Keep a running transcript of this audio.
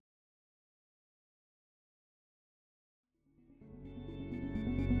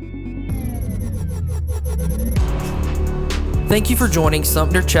Thank you for joining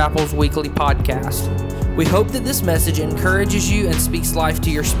Sumter Chapel's weekly podcast. We hope that this message encourages you and speaks life to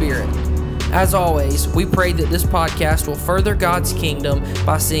your spirit. As always, we pray that this podcast will further God's kingdom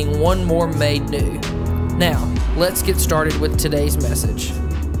by seeing one more made new. Now, let's get started with today's message.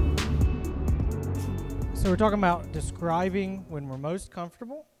 So we're talking about describing when we're most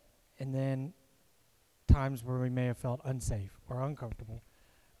comfortable and then times where we may have felt unsafe or uncomfortable.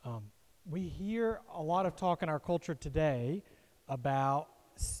 We hear a lot of talk in our culture today about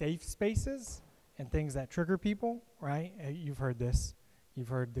safe spaces and things that trigger people, right? You've heard this. You've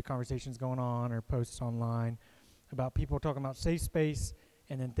heard the conversations going on or posts online about people talking about safe space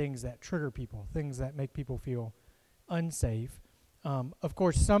and then things that trigger people, things that make people feel unsafe. Of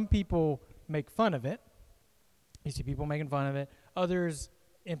course, some people make fun of it. You see people making fun of it. Others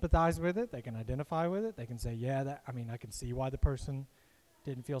empathize with it. They can identify with it. They can say, I can see why the person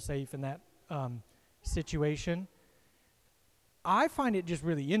didn't feel safe in that situation. I find it just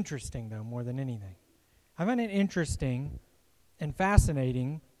really interesting, though, more than anything. I find it interesting and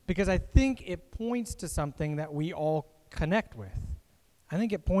fascinating because I think it points to something that we all connect with.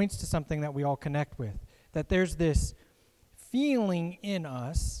 That there's this feeling in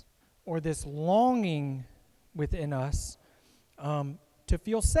us or this longing within us to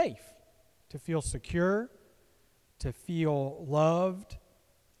feel safe, to feel secure, to feel loved,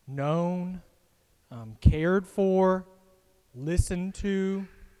 known, cared for, listened to,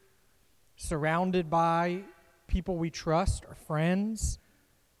 surrounded by people we trust or friends.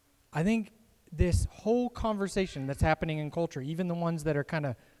 I think this whole conversation that's happening in culture, even the ones that are kind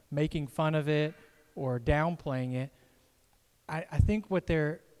of making fun of it or downplaying it, I think what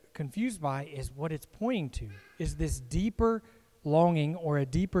they're confused by is what it's pointing to, is this deeper longing or a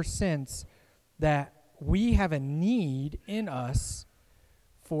deeper sense that we have a need in us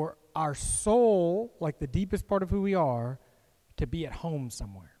for our soul, like the deepest part of who we are, to be at home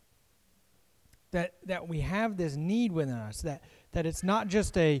somewhere. That we have this need within us, that it's not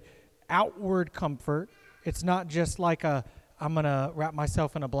just a outward comfort. It's not just like I'm going to wrap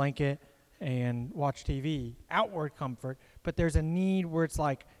myself in a blanket and watch TV, outward comfort, but there's a need where it's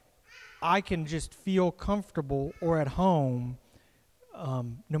like I can just feel comfortable or at home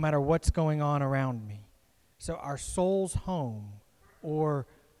no matter what's going on around me. So our soul's home, or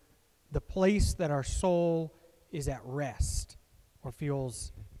the place that our soul is at rest or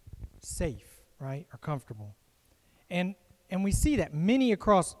feels safe, right, or comfortable. And we see that many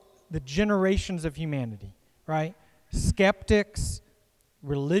across the generations of humanity, right? Skeptics,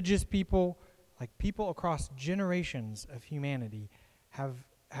 religious people, like people across generations of humanity have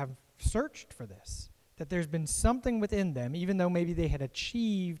searched for this, that there's been something within them, even though maybe they had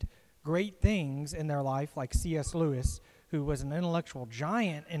achieved great things in their life, like C.S. Lewis, who was an intellectual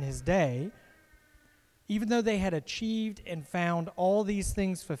giant in his day. Even though they had achieved and found all these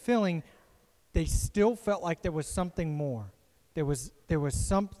things fulfilling, they still felt like there was something more. There was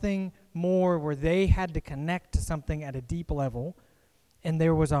something more where they had to connect to something at a deep level, and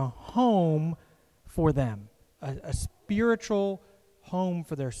there was a home for them, a spiritual home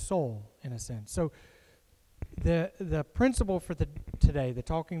for their soul, in a sense. So the principle for today, the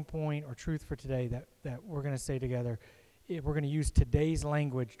talking point or truth for today that we're going to say together, we're going to use today's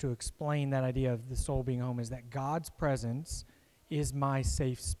language to explain that idea of the soul being home, is that God's presence is my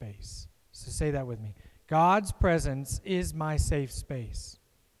safe space. So say that with me. God's presence is my safe space.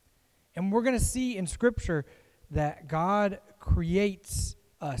 And we're going to see in Scripture that God creates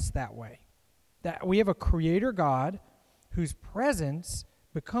us that way. That we have a creator God whose presence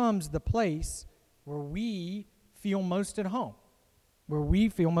becomes the place where we feel most at home.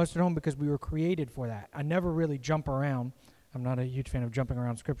 Because we were created for that. I never really jump around. I'm not a huge fan of jumping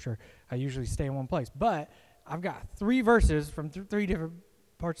around Scripture. I usually stay in one place. But I've got 3 verses from 3 different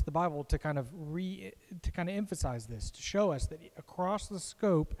parts of the Bible to kind of emphasize this, to show us that across the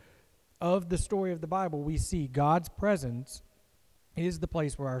scope of the story of the Bible, we see God's presence is the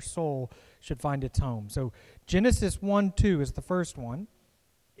place where our soul should find its home. So Genesis 1:2 is the first one.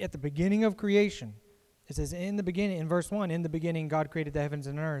 At the beginning of creation, it says, in verse 1, in the beginning God created the heavens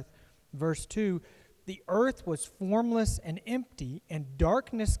and earth. Verse 2, the earth was formless and empty, and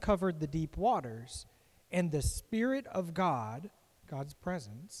darkness covered the deep waters, and the Spirit of God, God's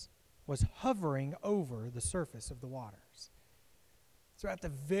presence, was hovering over the surface of the waters. So at the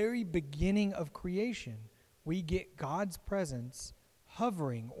very beginning of creation, we get God's presence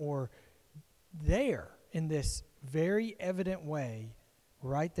hovering or there in this very evident way.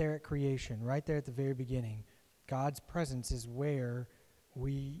 Right there at creation, right there at the very beginning, God's presence is where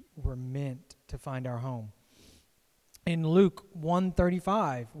we were meant to find our home. In Luke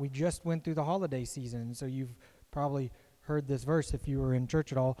 1:35, we just went through the holiday season, so you've probably heard this verse if you were in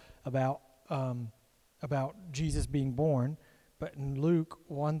church at all about Jesus being born. But in Luke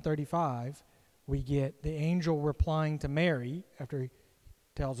 1:35, we get the angel replying to Mary after he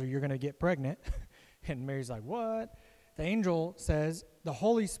tells her, "You're going to get pregnant." And Mary's like, "What?" The angel says, "The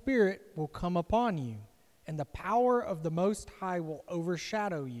Holy Spirit will come upon you, and the power of the Most High will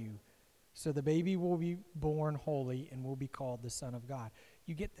overshadow you. So the baby will be born holy and will be called the Son of God."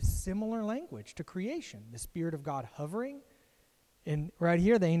 You get the similar language to creation, the Spirit of God hovering. And right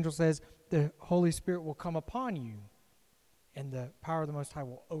here, the angel says, the Holy Spirit will come upon you, and the power of the Most High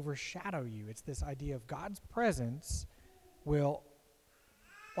will overshadow you. It's this idea of God's presence will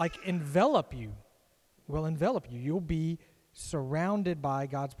envelop you. You'll be surrounded by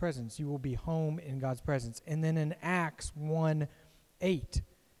God's presence. You will be home in God's presence. And then in Acts 1:8,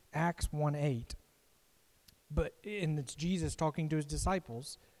 and it's Jesus talking to his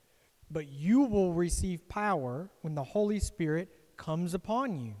disciples, "But you will receive power when the Holy Spirit comes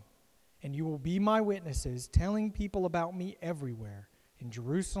upon you, and you will be my witnesses, telling people about me everywhere, in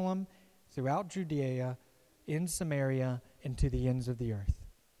Jerusalem, throughout Judea, in Samaria, and to the ends of the earth."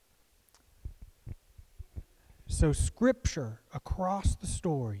 So Scripture, across the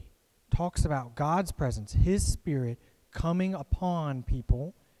story, talks about God's presence, his Spirit coming upon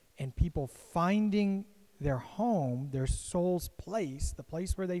people, and people finding their home, their soul's place, the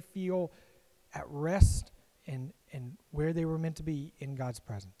place where they feel at rest and where they were meant to be in God's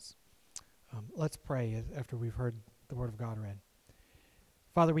presence. Let's pray after we've heard the Word of God read.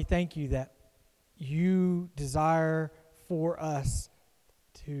 Father, we thank you that you desire for us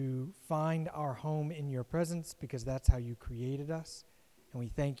to find our home in your presence because that's how you created us. And we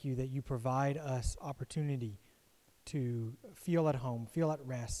thank you that you provide us opportunity to feel at home, feel at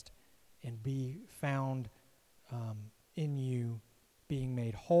rest, and be found in you, being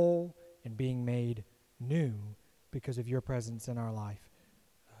made whole and being made new because of your presence in our life.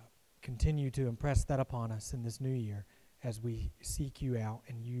 Continue to impress that upon us in this new year as we seek you out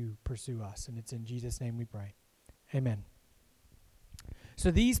and you pursue us. And it's in Jesus' name we pray. Amen. So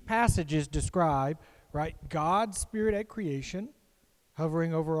these passages describe, God's Spirit at creation,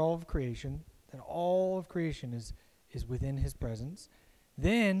 hovering over all of creation, that all of creation is within his presence.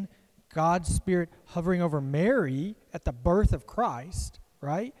 Then God's Spirit hovering over Mary at the birth of Christ,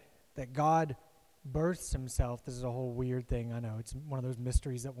 that God births himself. This is a whole weird thing, I know. It's one of those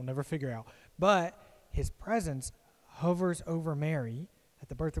mysteries that we'll never figure out. But his presence hovers over Mary at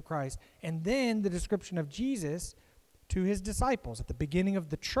the birth of Christ. And then the description of Jesus to his disciples at the beginning of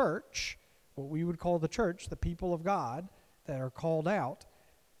the church, what we would call the church, the people of God that are called out.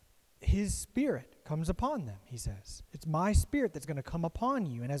 His Spirit comes upon them, he says. It's my Spirit that's going to come upon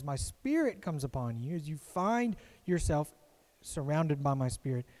you. And as my Spirit comes upon you, as you find yourself surrounded by my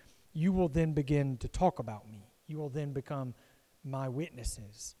Spirit, you will then begin to talk about me. You will then become my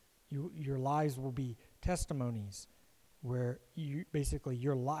witnesses. Your lives will be testimonies where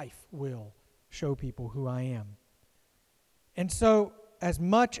your life will show people who I am. And so, as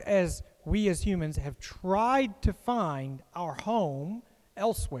much as we as humans have tried to find our home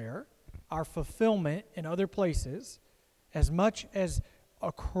elsewhere, our fulfillment in other places, as much as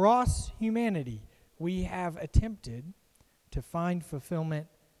across humanity we have attempted to find fulfillment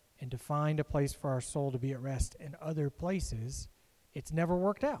and to find a place for our soul to be at rest in other places, it's never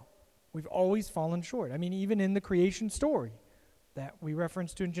worked out. We've always fallen short. I mean, even in the creation story that we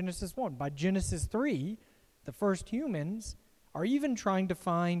referenced to in Genesis 1, by Genesis 3, the first humans are even trying to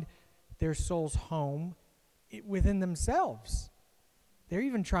find their soul's home within themselves. They're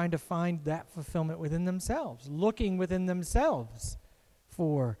even trying to find that fulfillment within themselves, looking within themselves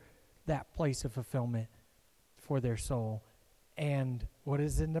for that place of fulfillment for their soul. And what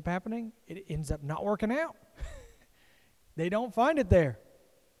does end up happening? It ends up not working out. They don't find it there,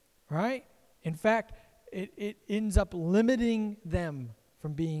 right? In fact, it ends up limiting them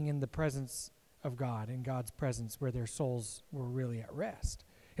from being in the presence of God, in God's presence where their souls were really at rest.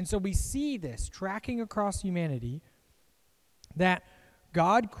 And so we see this tracking across humanity, that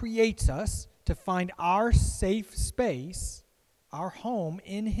God creates us to find our safe space, our home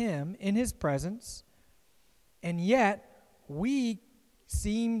in Him, in His presence, and yet we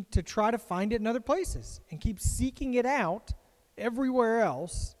seem to try to find it in other places and keep seeking it out everywhere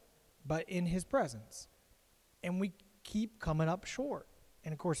else but in His presence. And we keep coming up short.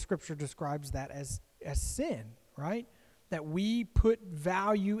 And of course, Scripture describes that as sin, right? That we put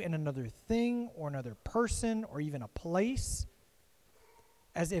value in another thing or another person or even a place,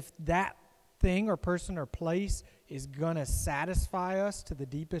 as if that thing or person or place is going to satisfy us to the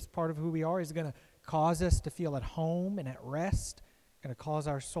deepest part of who we are, is going to cause us to feel at home and at rest, going to cause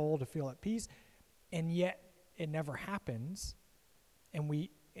our soul to feel at peace. And yet, it never happens, and we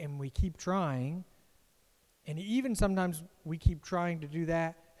keep trying, and even sometimes we keep trying to do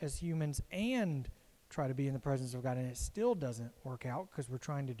that as humans and try to be in the presence of God, and it still doesn't work out because we're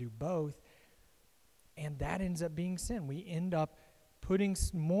trying to do both, and that ends up being sin. We end up putting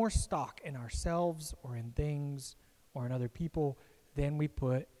more stock in ourselves or in things or in other people than we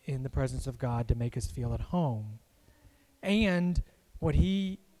put in the presence of God to make us feel at home. And what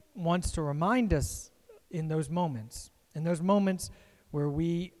he wants to remind us in those moments where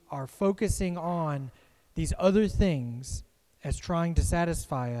we are focusing on these other things as trying to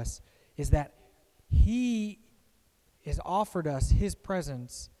satisfy us, is that he has offered us his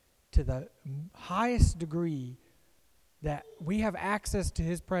presence to the highest degree, that we have access to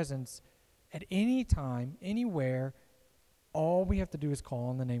his presence at any time, anywhere. All we have to do is call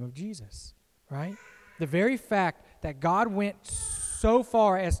on the name of Jesus, right? The very fact that God went so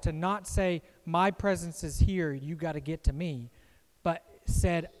far as to not say, my presence is here, you got to get to me, but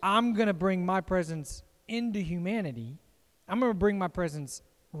said, I'm going to bring my presence into humanity. I'm going to bring my presence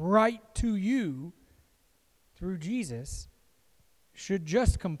right to you through Jesus, should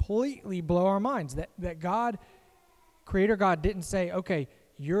just completely blow our minds. That God, Creator God, didn't say, okay,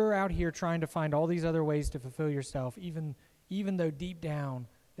 you're out here trying to find all these other ways to fulfill yourself, even though deep down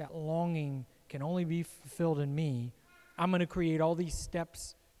that longing can only be fulfilled in me. I'm going to create all these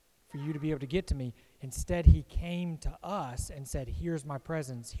steps for you to be able to get to me. Instead, he came to us and said, here's my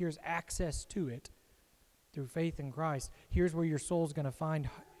presence. Here's access to it through faith in Christ. Here's where your soul's going to find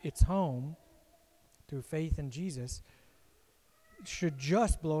its home through faith in Jesus. It should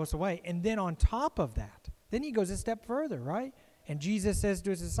just blow us away. And then on top of that, then he goes a step further, right? And Jesus says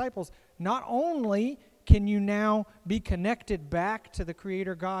to his disciples, not only can you now be connected back to the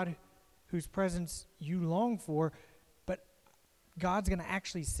Creator God whose presence you long for, but God's going to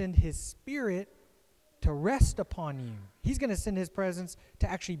actually send his Spirit to rest upon you. He's going to send his presence to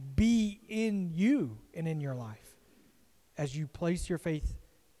actually be in you and in your life as you place your faith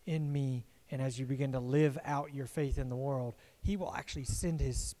in me, and as you begin to live out your faith in the world. He will actually send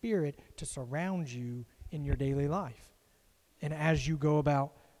his Spirit to surround you in your daily life and as you go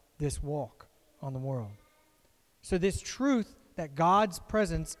about this walk on the world. So this truth that God's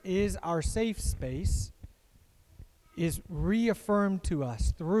presence is our safe space is reaffirmed to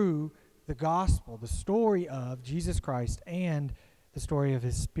us through the gospel, the story of Jesus Christ, and the story of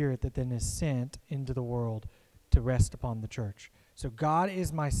his Spirit that then is sent into the world to rest upon the church. So God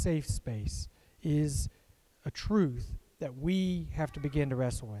is my safe space is a truth that we have to begin to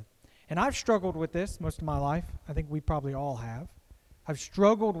wrestle with. And I've struggled with this most of my life. I think we probably all have. I've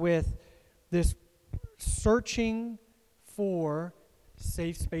struggled with this searching for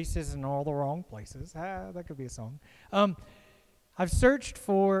safe spaces in all the wrong places. That could be a song. I've searched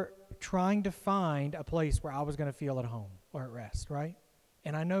for trying to find a place where I was going to feel at home or at rest, right?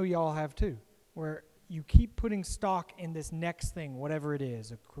 And I know y'all have too, where you keep putting stock in this next thing, whatever it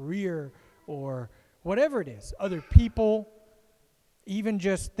is, a career or whatever it is, other people, even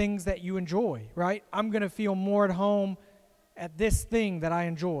just things that you enjoy, right? I'm going to feel more at home at this thing that I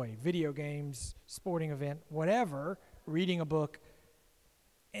enjoy, video games, sporting event, whatever, reading a book,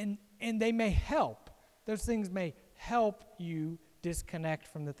 and they may help. Those things may help you disconnect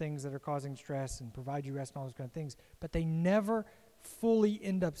from the things that are causing stress and provide you rest and all those kind of things, but they never fully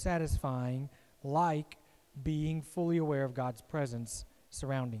end up satisfying like being fully aware of God's presence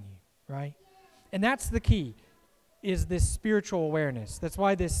surrounding you, right? And that's the key, is this spiritual awareness. That's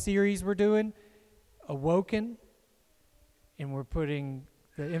why this series we're doing, Awoken, and we're putting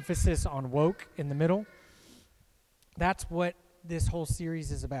the emphasis on woke in the middle. That's what this whole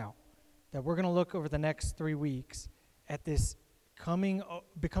series is about. That we're going to look over the next 3 weeks at this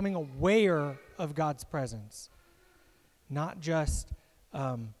becoming aware of God's presence. Not just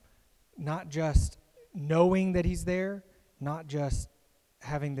knowing that he's there, not just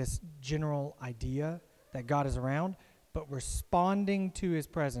having this general idea that God is around, but responding to his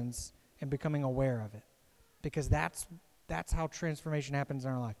presence and becoming aware of it. Because that's how transformation happens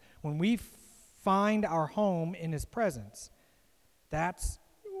in our life. When we find our home in his presence, that's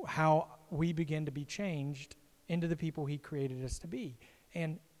how we begin to be changed into the people he created us to be.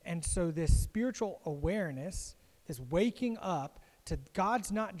 And so this spiritual awareness, this waking up to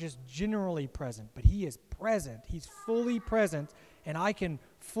God's not just generally present, but he is present. He's fully present, and I can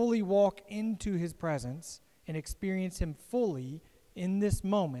fully walk into his presence and experience him fully in this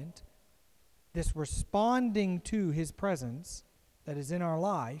moment. This responding to his presence that is in our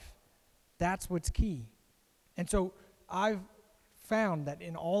life, that's what's key. And so I've found that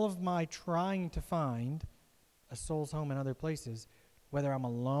in all of my trying to find a soul's home in other places, whether I'm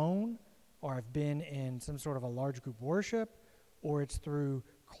alone or I've been in some sort of a large group worship, or it's through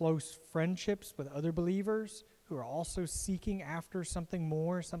close friendships with other believers who are also seeking after something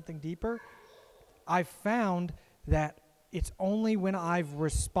more, something deeper, I've found that it's only when I've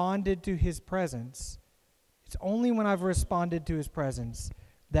responded to His presence,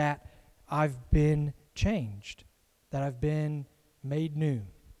 that I've been changed, that I've been made new,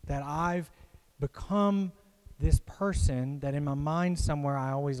 that I've become this person that in my mind somewhere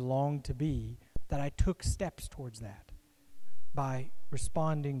I always longed to be, that I took steps towards that by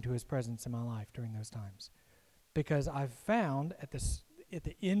responding to His presence in my life during those times. Because I've found at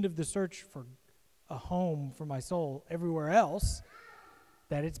the end of the search for a home for my soul everywhere else,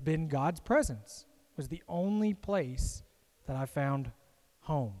 that it's been God's presence was the only place that I found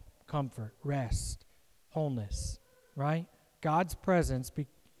home, comfort, rest, wholeness, right? God's presence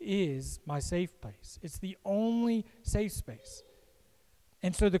is my safe place. It's the only safe space.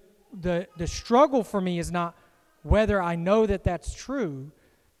 And so the struggle for me is not whether I know that that's true.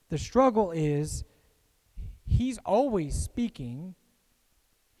 The struggle is He's always speaking.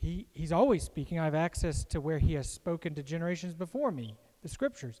 He's always speaking. I have access to where He has spoken to generations before me, the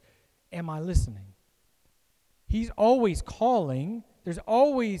Scriptures. Am I listening? He's always calling.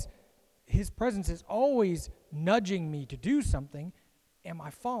 His presence is always nudging me to do something. Am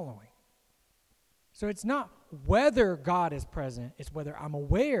I following? So it's not whether God is present, it's whether I'm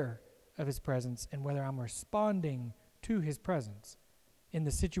aware of His presence and whether I'm responding to His presence in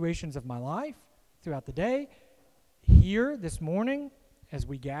the situations of my life throughout the day, here this morning, as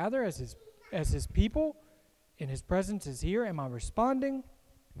we gather as his people, and His presence is here. Am I responding?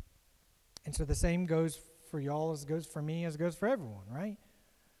 And so the same goes for y'all as it goes for me, as it goes for everyone, right?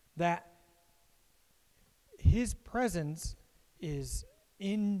 That His presence is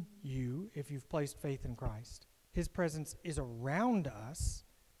in you if you've placed faith in Christ. His presence is around us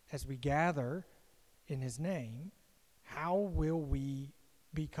as we gather in His name. How will we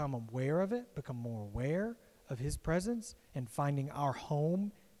become aware of it, become more aware of His presence and finding our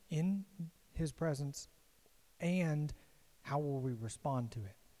home in His presence, and how will we respond to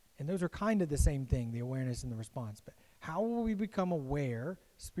it? And those are kind of the same thing, the awareness and the response. But how will we become aware,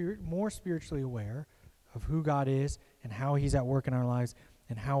 more spiritually aware of who God is and how He's at work in our lives,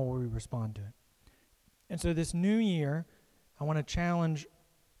 and how will we respond to it? And so this new year, I want to challenge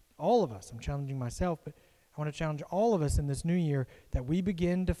all of us. I'm challenging myself, but I want to challenge all of us in this new year that we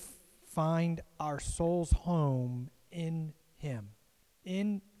begin to find our soul's home in Him,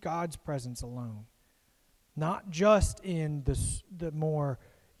 in God's presence alone. Not just in the more,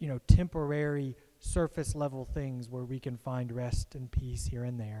 temporary surface level things where we can find rest and peace here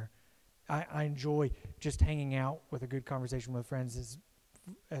and there. I enjoy just hanging out with a good conversation with friends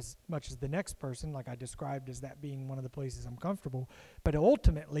as much as the next person, like I described as that being one of the places I'm comfortable. But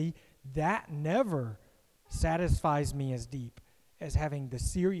ultimately, that never satisfies me as deep as having the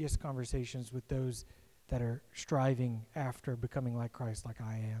serious conversations with those that are striving after becoming like Christ, like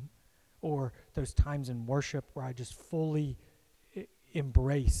I am. Or those times in worship where I just fully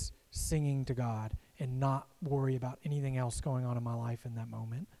embrace singing to God and not worry about anything else going on in my life in that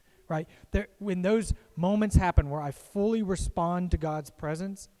moment, right? When those moments happen where I fully respond to God's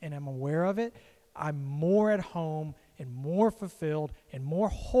presence and am aware of it, I'm more at home and more fulfilled and more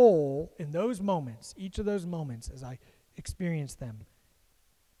whole in those moments, each of those moments as I experience them.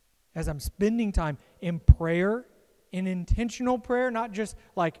 As I'm spending time in prayer, in intentional prayer, not just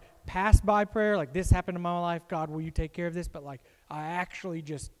like pass-by prayer, like this happened in my life, God, will you take care of this? But like I actually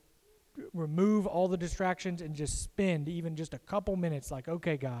just remove all the distractions and just spend even just a couple minutes like,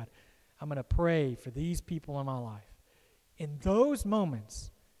 okay, God, I'm going to pray for these people in my life. In those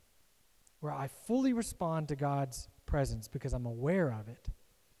moments where I fully respond to God's presence because I'm aware of it,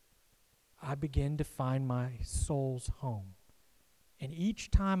 I begin to find my soul's home. And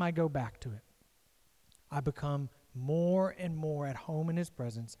each time I go back to it, I become more and more at home in His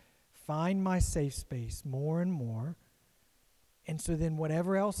presence, find my safe space more and more. And so then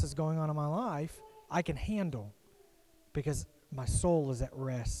whatever else is going on in my life, I can handle because my soul is at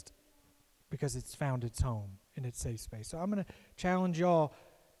rest because it's found its home in its safe space. So I'm going to challenge y'all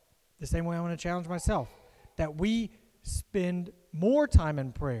the same way I'm going to challenge myself, that we spend more time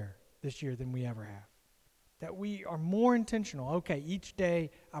in prayer this year than we ever have. That we are more intentional. Okay, each day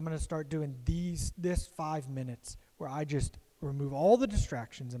I'm going to start doing this 5 minutes where I just remove all the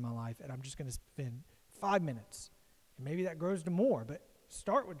distractions in my life and I'm just going to spend 5 minutes. And maybe that grows to more, but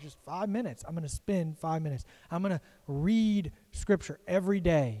start with just 5 minutes. I'm going to spend 5 minutes. I'm going to read Scripture every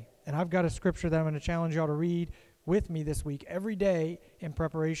day. And I've got a Scripture that I'm going to challenge y'all to read with me this week every day in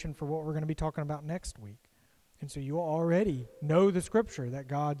preparation for what we're going to be talking about next week. And so you already know the Scripture that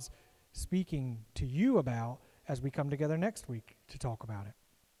God's speaking to you about as we come together next week to talk about it.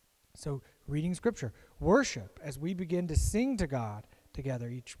 So reading Scripture, worship, as we begin to sing to God together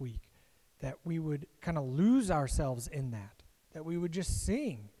each week, that we would kind of lose ourselves in that we would just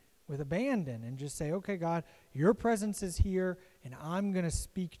sing with abandon and just say, okay, God, your presence is here, and I'm going to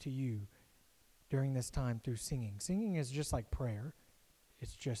speak to you during this time through singing. Singing is just like prayer.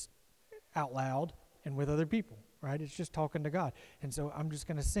 It's just out loud and with other people, right? It's just talking to God. And so I'm just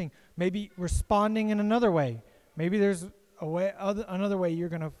going to sing. Maybe responding in another way. Maybe there's another way you're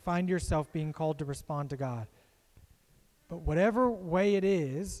going to find yourself being called to respond to God. But whatever way it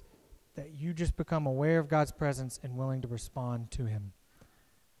is, that you just become aware of God's presence and willing to respond to him.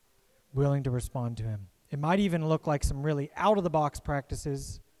 Willing to respond to him. It might even look like some really out-of-the-box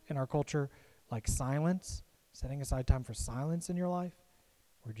practices in our culture, like silence, setting aside time for silence in your life,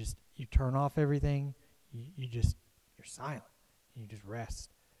 where just you turn off everything, you're silent, and you just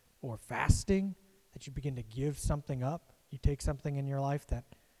rest. Or fasting, that you begin to give something up. You take something in your life that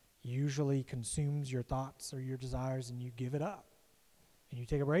usually consumes your thoughts or your desires, and you give it up, and you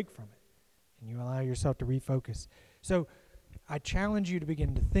take a break from it, and you allow yourself to refocus. So I challenge you to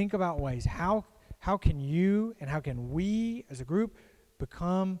begin to think about ways, how can you and how can we as a group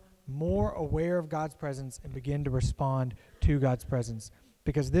become more aware of God's presence and begin to respond to God's presence?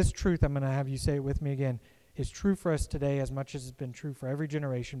 Because this truth, I'm going to have you say it with me again, is true for us today as much as it's been true for every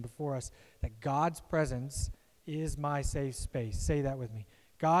generation before us, that God's presence is my safe space. Say that with me.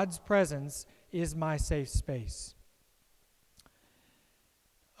 God's presence is my safe space.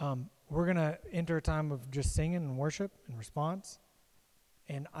 We're going to enter a time of just singing and worship and response.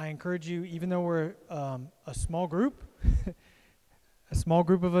 And I encourage you, even though we're a small group, a small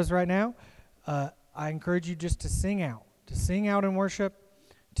group of us right now, I encourage you just to sing out in worship,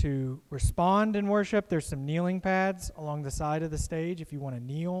 to respond in worship. There's some kneeling pads along the side of the stage if you want to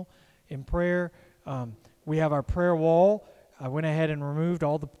kneel in prayer. We have our prayer wall. I went ahead and removed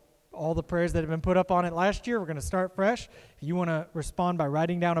all the prayers that have been put up on it last year. We're going to start fresh. If you want to respond by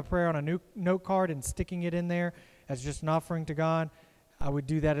writing down a prayer on a new note card and sticking it in there as just an offering to God, I would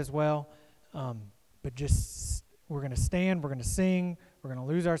do that as well. But just we're going to stand, we're going to sing, we're going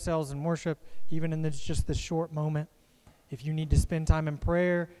to lose ourselves in worship, even in just this short moment. If you need to spend time in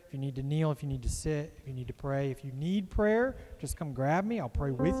prayer, if you need to kneel, if you need to sit, if you need to pray, if you need prayer, just come grab me. I'll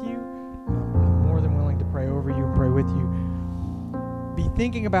pray with you. I'm more than willing to pray over you and pray with you. Be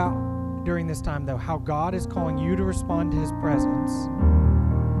thinking about, during this time, though, how God is calling you to respond to his presence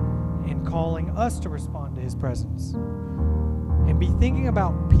and calling us to respond to his presence. And be thinking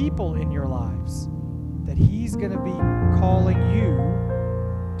about people in your lives that he's going to be calling you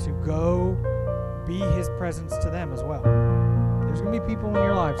to go be his presence to them as well. There's going to be people in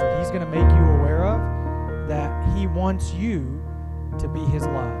your lives that he's going to make you aware of, that he wants you to be his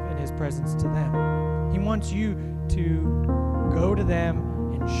love and his presence to them. He wants you to go to them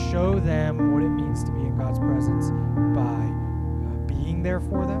and show them what it means to be in God's presence by being there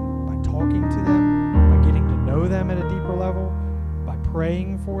for them, by talking to them, by getting to know them at a deeper level, by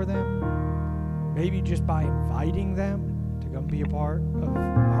praying for them, maybe just by inviting them to come be a part of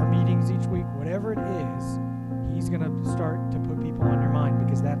our meetings each week. Whatever it is, he's going to start to put people on your mind,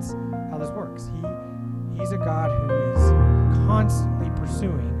 because that's how this works. He's a God who is constantly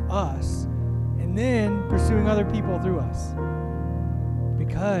pursuing us and then pursuing other people through us,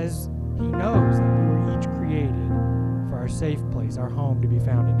 because he knows that we were each created for our safe place, our home, to be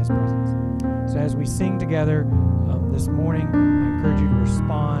found in his presence. So as we sing together this morning, I encourage you to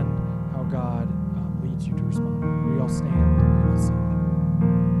respond how God leads you to respond. We all stand and let's sing.